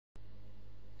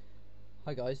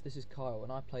Hi guys, this is Kyle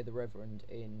and I play the Reverend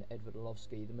in Edvard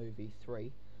Orlovski, the movie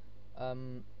 3.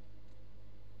 The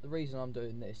reason I'm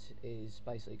doing this is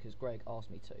basically because Greg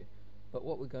asked me to, but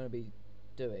what we're going to be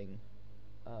doing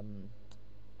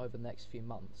over the next few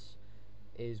months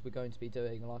is we're going to be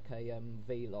doing like a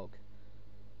vlog,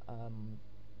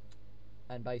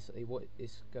 and basically what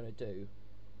it's going to do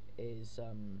is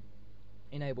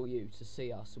enable you to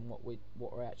see us and what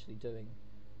we're actually doing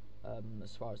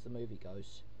as far as the movie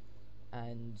goes.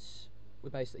 And we're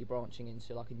basically branching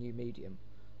into like a new medium.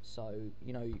 So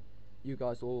you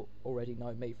guys all already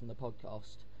know me from the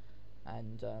podcast,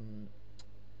 and a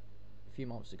few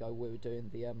months ago we were doing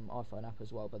the iPhone app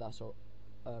as well, but that's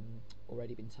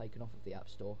already been taken off of the App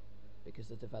Store because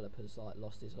the developer's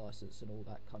lost his license and all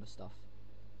that kind of stuff.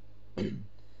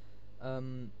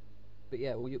 But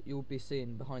yeah, well, you'll be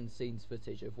seeing behind the scenes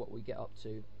footage of what we get up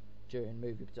to during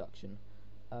movie production.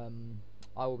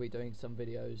 I will be doing some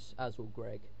videos, as will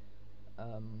Greg.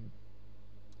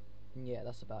 Yeah,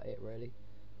 that's about it really.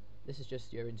 This is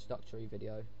just your introductory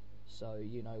video, so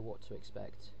you know what to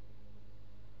expect.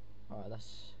 Alright,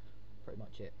 that's pretty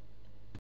much it.